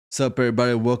What's up,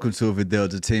 everybody? Welcome to a video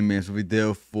entertainment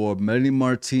video for Melanie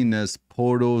Martinez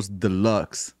Portals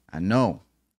Deluxe. I know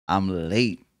I'm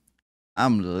late. I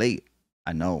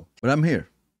know, but I'm here.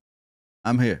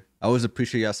 I always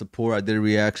appreciate y'all support. I did a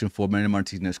reaction for Melanie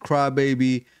Martinez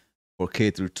Crybaby for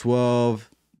K through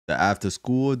 12, the after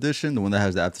school edition, the one that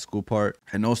has the after school part,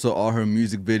 and also all her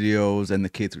music videos and the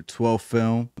K through 12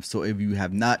 film. So if you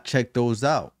have not checked those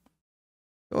out,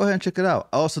 go ahead and check it out.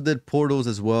 I also did Portals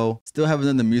as well. Still haven't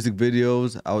done the music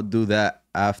videos. I'll do that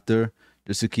after,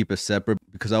 just to keep it separate,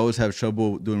 because I always have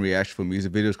trouble doing reaction for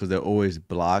music videos because they're always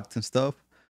blocked and stuff.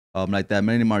 Like that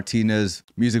Melanie Martinez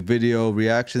music video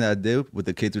reaction that I did with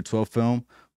the K through 12 film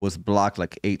was blocked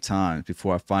like 8 times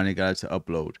before I finally got it to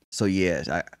upload. So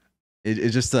yeah,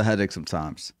 it's just a headache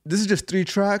sometimes. This is just 3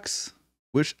 tracks,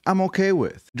 which I'm okay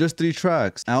with. Just 3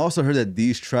 tracks. I also heard that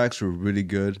these tracks were really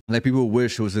good. Like people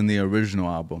wish it was in the original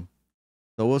album.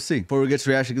 So we'll see. Before we get to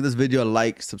reaction, give this video a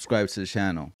like, subscribe to the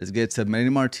channel. Let's get to Melanie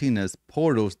Martinez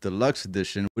Portals Deluxe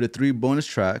Edition with the 3 bonus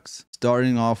tracks,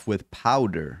 starting off with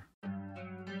Powder.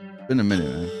 Been a minute,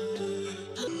 man.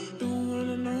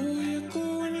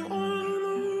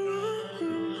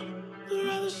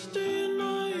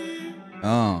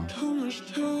 Oh.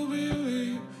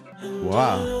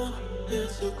 Wow.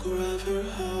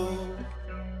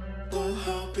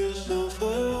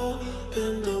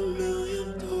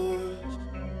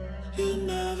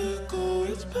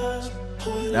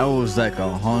 That was like a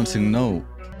haunting note.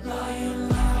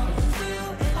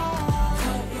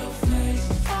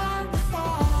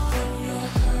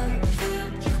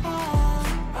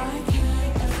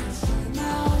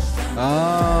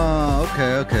 Oh,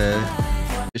 okay.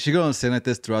 Is she gonna sing like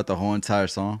this throughout the whole entire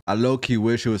song? I low-key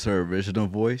wish it was her original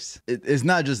voice. It's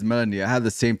not just Melanie. I have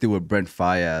the same thing with Brent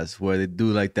Faiyaz, where they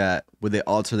do like that, where they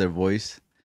alter their voice,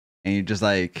 and you're just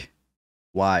like,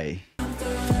 why?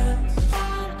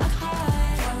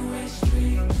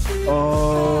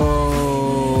 Oh,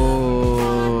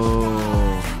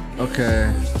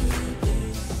 okay.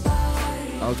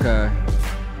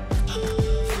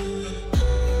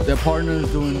 Their partner's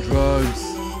doing drugs,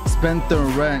 spent their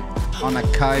rent on a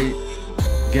kite,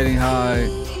 getting high.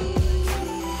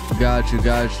 Got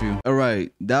you. All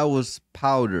right, that was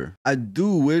Powder. I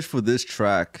do wish for this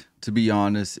track, to be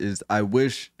honest, is I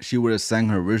wish she would have sang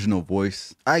her original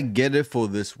voice. I get it for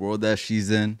this world that she's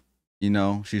in. You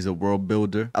know, she's a world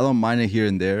builder. I don't mind it here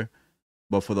and there,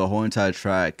 but for the whole entire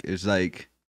track, it's like,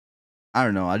 I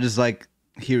don't know. I just like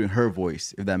hearing her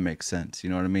voice, if that makes sense. You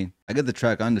know what I mean? I get the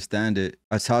track, I understand it.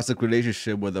 A toxic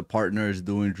relationship where the partner is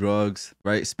doing drugs,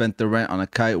 right? Spent the rent on a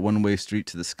kite, one-way street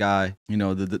to the sky. You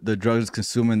know, the drugs is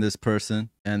consuming this person,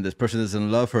 and this person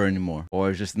doesn't love her anymore, or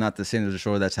it's just not the same as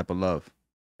show that type of love.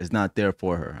 It's not there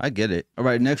for her. I get it. All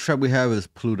right, next track we have is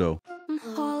PLUTO.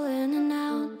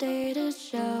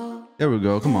 There we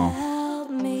go. Come on.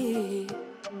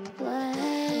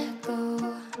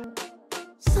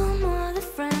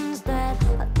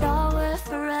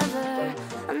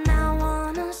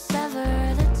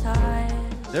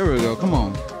 There we go. Come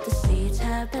on.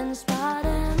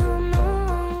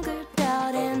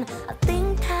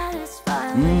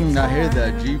 I hear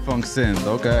that G-Funk synth.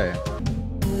 Okay.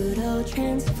 PLUTO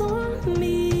transform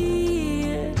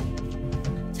me.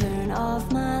 Turn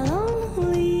off my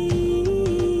lonely.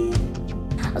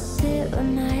 I'll sit with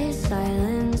my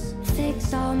silence.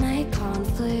 Fix all my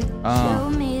conflict. Show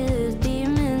me the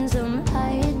demons I'm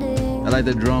hiding. I like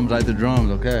the drums.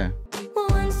 Okay.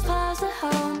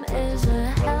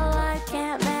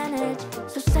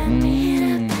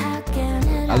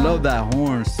 I love that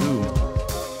horns too.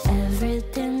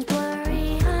 Everything's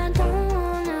blurry, I don't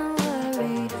wanna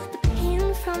worry. The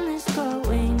pain from this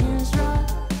growing is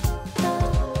rough.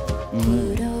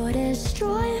 PLUTO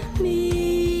destroy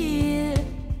me,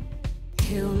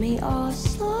 kill me off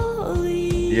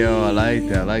slowly. Yo, I like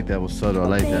that. Was subtle. I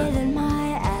like that.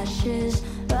 My ashes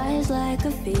rise like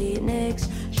a phoenix.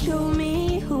 Show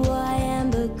me who I am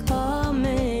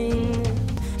becoming.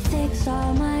 Fix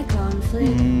all my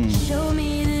conflict. Show me.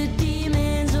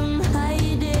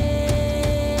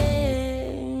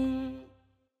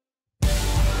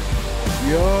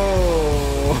 Yo,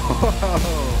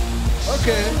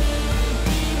 okay.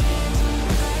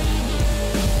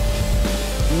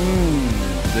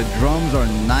 The drums are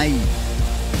nice.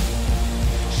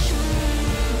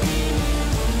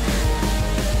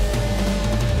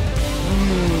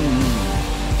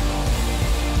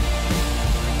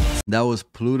 That was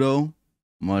PLUTO.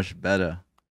 Much better.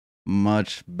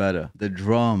 The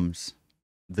drums.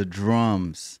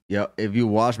 Yeah, if you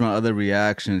watch my other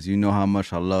reactions, you know how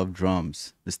much I love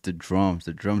drums. It's the drums.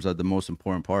 The drums are the most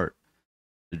important part.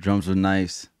 The drums are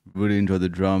nice. Really enjoyed the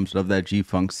drums. Love that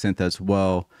G-Funk synth as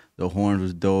well. The horns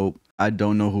was dope. I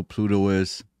don't know who PLUTO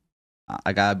is.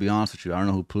 I gotta be honest with you. I don't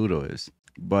know who PLUTO is.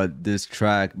 But this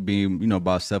track being,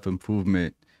 about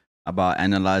self-improvement, about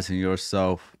analyzing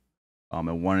yourself,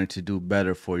 and wanting to do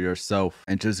better for yourself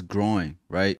and just growing,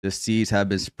 right? The seeds have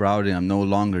been sprouting. I'm no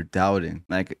longer doubting.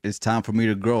 Like, it's time for me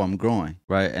to grow. I'm growing,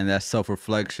 right? And that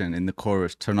self-reflection in the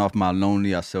chorus, turn off my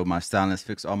lonely, I show my silence,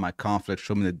 fix all my conflicts,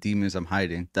 show me the demons I'm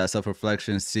hiding. That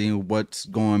self-reflection, seeing what's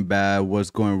going bad, what's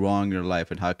going wrong in your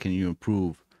life, and how can you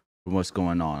improve from what's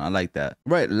going on. I like that.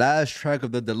 Right, last track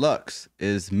of the deluxe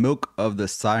is Milk of the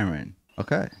Siren.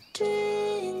 Okay.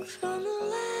 Drink from the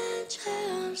ledge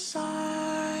of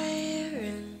sirens.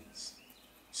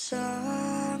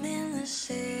 Some in the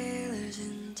sailors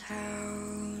in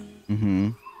town.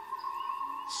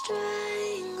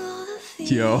 Strangle the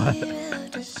fear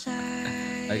of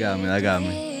desire. I got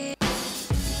me.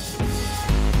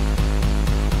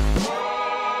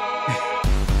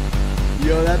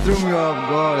 Yo, that threw me off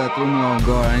guard. I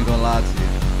ain't gonna lie to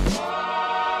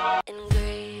you.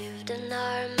 Engraved in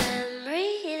our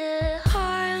memory, the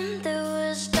harm that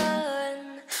was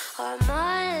done. Our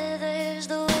mothers,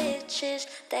 the witches,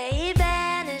 they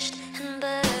banished and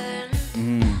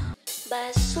burned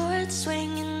by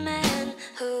sword-swinging men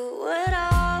who would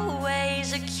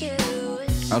always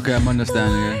accuse. Okay, I'm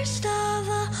understanding it.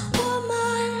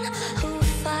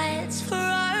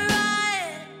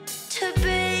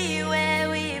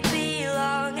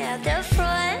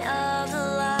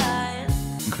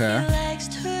 Okay.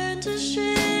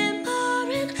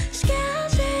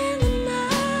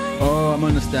 Oh, I'm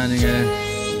understanding it.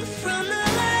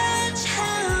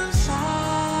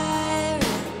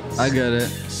 I get it.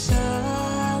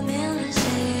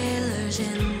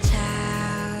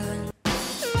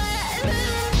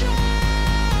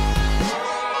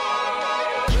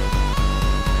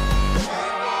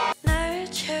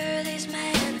 Nurture these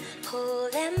men, pull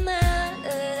them out of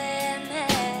their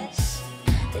mess.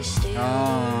 They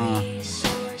steal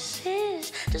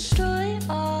resources, destroy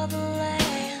all the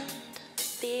land,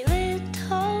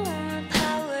 belittle the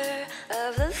power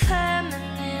of the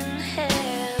feminine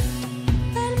hand.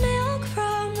 Let milk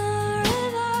from the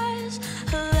rivers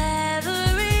of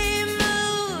every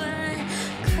moon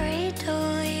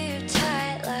cradle you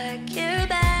tight like you're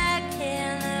back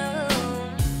in the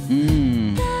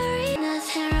womb. There ain't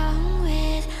nothing wrong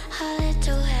with a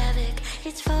little havoc.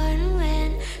 It's fun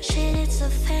when shit hits the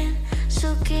fan.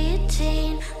 So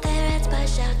guillotine the rats by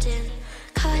shouting.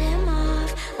 Cut him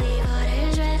off, leave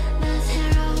waters red.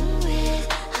 Nothing wrong with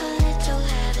a little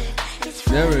havoc. It's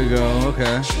fun. There we go.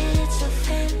 Okay. Shit hits the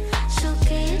fan. So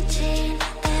guillotine the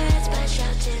rats by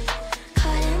shouting.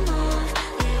 Cut him off,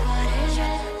 leave waters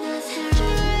red. Nothing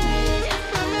wrong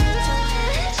with a little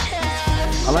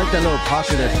havoc. I like that little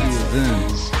pocket that she was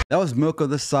in. That was Milk of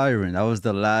the Siren. That was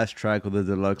the last track of the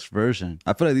deluxe version.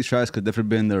 I feel like these tracks could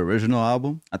definitely be in the original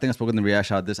album. I think I spoke in the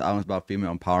reaction how this album is about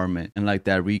female empowerment and like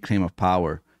that reclaim of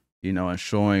power, and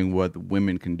showing what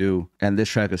women can do. And this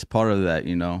track is part of that,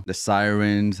 The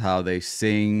sirens, how they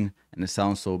sing, and it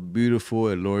sounds so beautiful.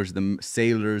 It lures the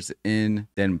sailors in.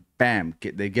 Then bam,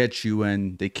 they get you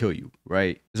and they kill you,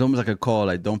 right? It's almost like a call,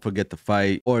 like don't forget to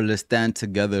fight, or let's stand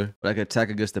together, like attack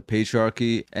against the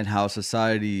patriarchy and how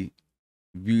society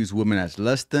views women as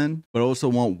less than, but also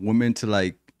want women to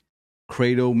like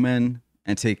cradle men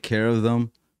and take care of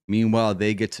them. Meanwhile,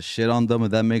 they get to shit on them,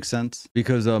 if that makes sense.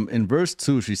 Because in verse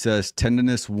 2, she says,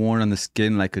 tenderness worn on the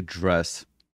skin like a dress.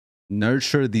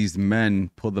 Nurture these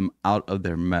men, pull them out of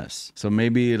their mess. So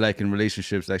maybe like in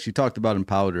relationships, like she talked about in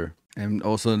Powder, and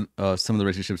also some of the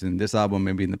relationships in this album,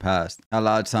 maybe in the past. A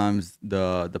lot of times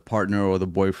the partner or the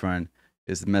boyfriend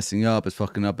is messing up, is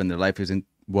fucking up, and their life isn't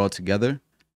well together.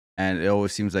 And it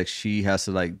always seems like she has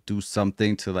to like do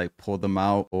something to like pull them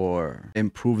out or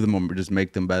improve them or just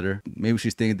make them better. Maybe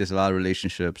she's thinking there's a lot of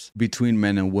relationships between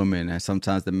men and women, and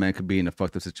sometimes the men could be in a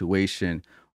fucked up situation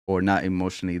or not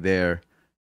emotionally there.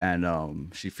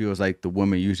 And she feels like the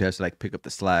woman usually has to like pick up the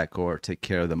slack or take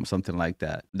care of them or something like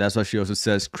that. That's why she also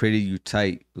says, cradle you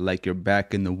tight like you're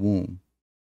back in the womb.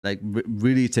 Like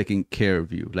really taking care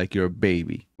of you like you're a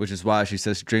baby, which is why she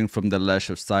says drink from the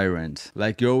leash of sirens.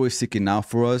 Like you're always seeking out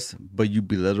for us, but you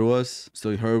belittle us.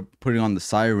 So her putting on the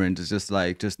sirens is just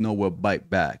like, just know we'll bite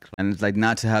back. And it's like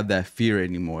not to have that fear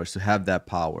anymore, it's to have that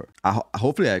power.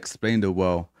 Hopefully I explained it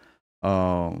well.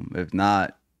 If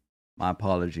not, my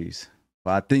apologies.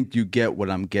 But I think you get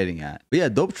what I'm getting at. But yeah,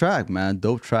 dope track, man.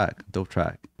 Dope track.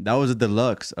 That was a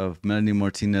deluxe of Melanie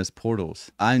Martinez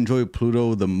Portals. I enjoy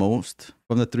PLUTO the most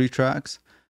from the 3 tracks.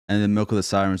 And then Milk of the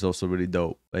Siren is also really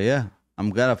dope. But yeah, I'm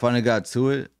glad I finally got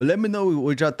to it. But let me know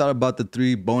what y'all thought about the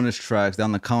 3 bonus tracks down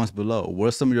in the comments below. What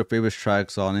are some of your favorite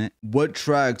tracks on it? What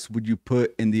tracks would you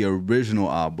put in the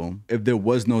original album if there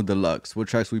was no deluxe? What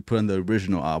tracks would you put in the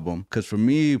original album? Because for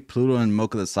me, Pluto and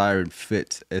Milk of the Siren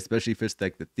fits, especially fits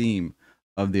like the theme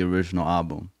of the original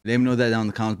album. Let me know that down in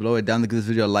the comments below. And down to give this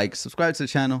video a like, subscribe to the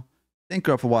channel. Thank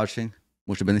you all for watching.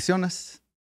 Muchas bendiciones.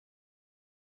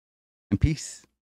 And peace.